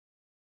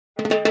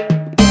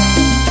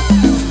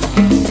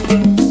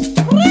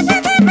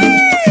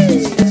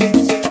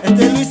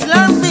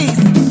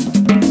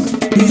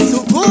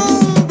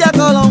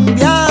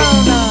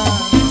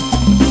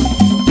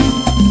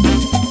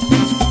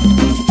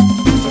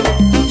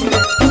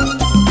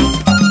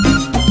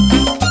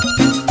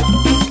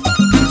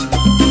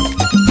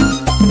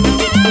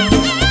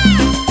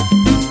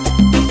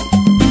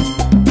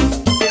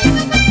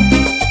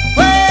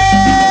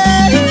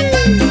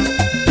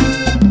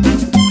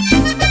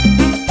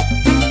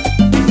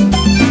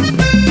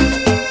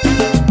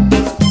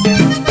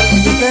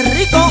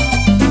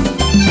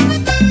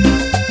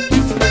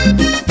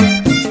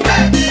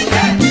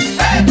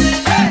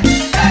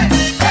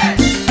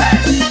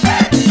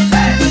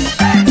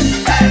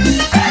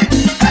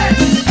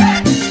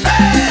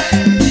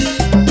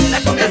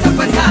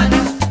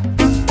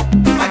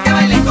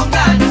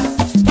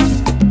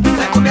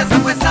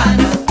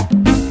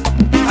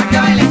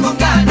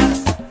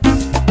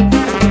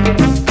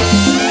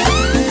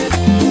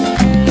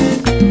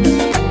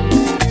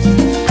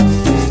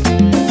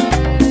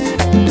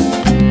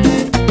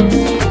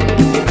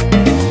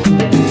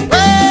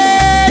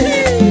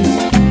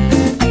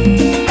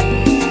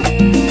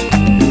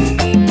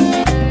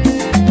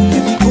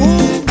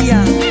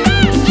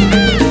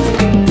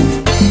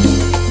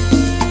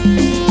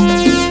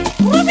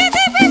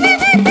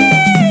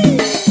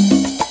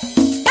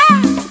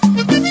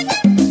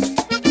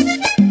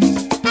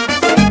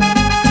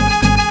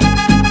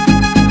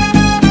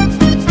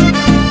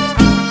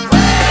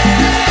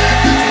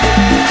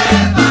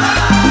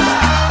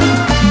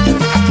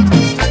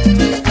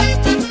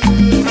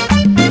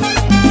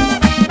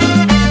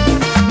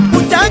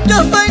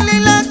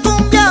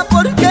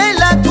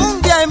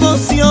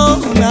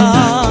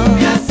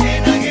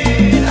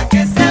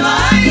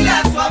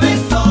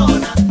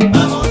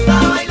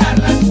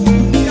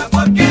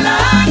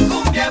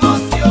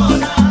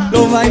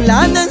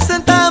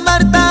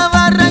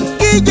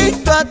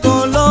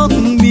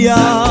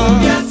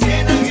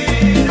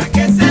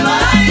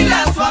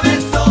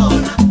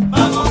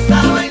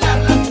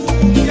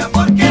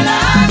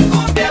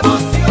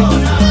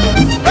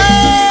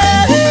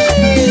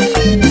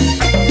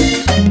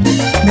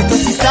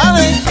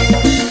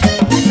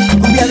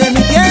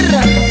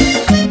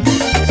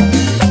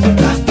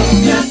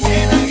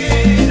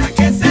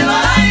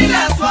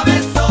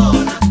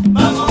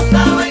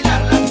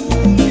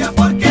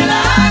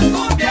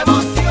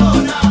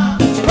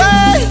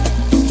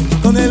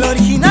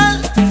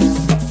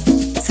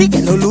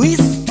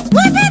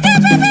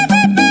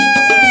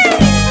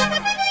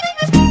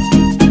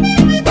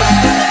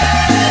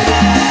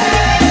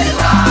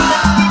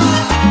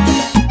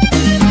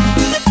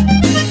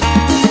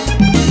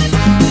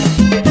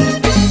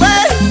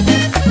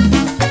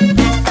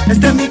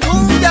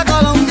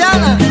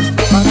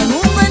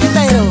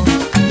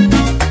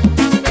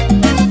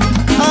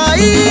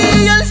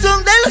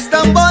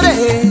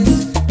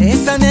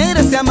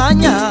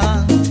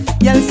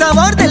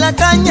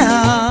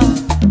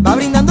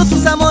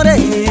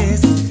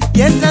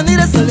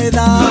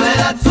soledad.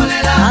 Soledad,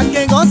 soledad. A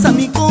que goza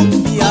mi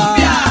cumbia.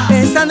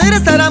 Cumbia. Esa negra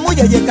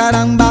zaramulla y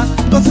caramba,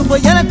 con su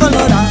pollera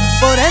colorada.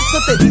 Por eso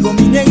te digo,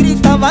 mi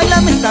negrita,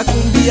 bailame esta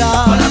cumbia.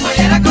 Con la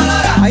pollera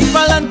colorada. Ahí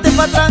pa'lante,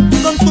 pa' atrás,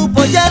 con tu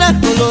pollera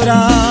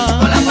colorada.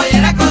 Con la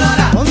pollera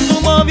colorada. Con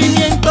su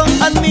movimiento,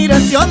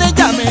 admiración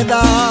ella me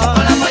da.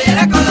 Con la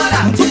pollera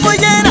colorada.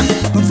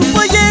 Con su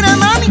pollera,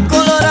 mami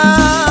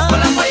colorada. Con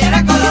la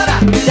pollera colorada.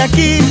 De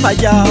aquí pa'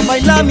 allá,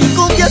 baila mi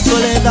cumbia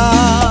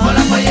soledad. Con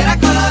la pollera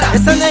colorada.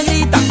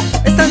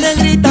 Esa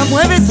negrita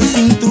mueve su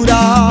cintura.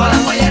 Con la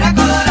pollera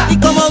colorada. Y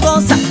como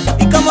goza,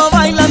 y como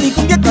baila mi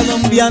cumbia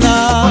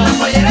colombiana. Con la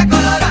pollera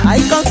colorada.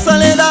 Ay, con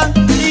soledad,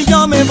 y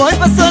yo me voy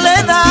pa' Con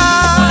soledad.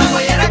 la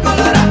pollera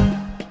colorada.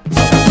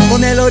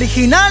 Con el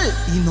original,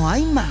 y no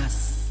hay más.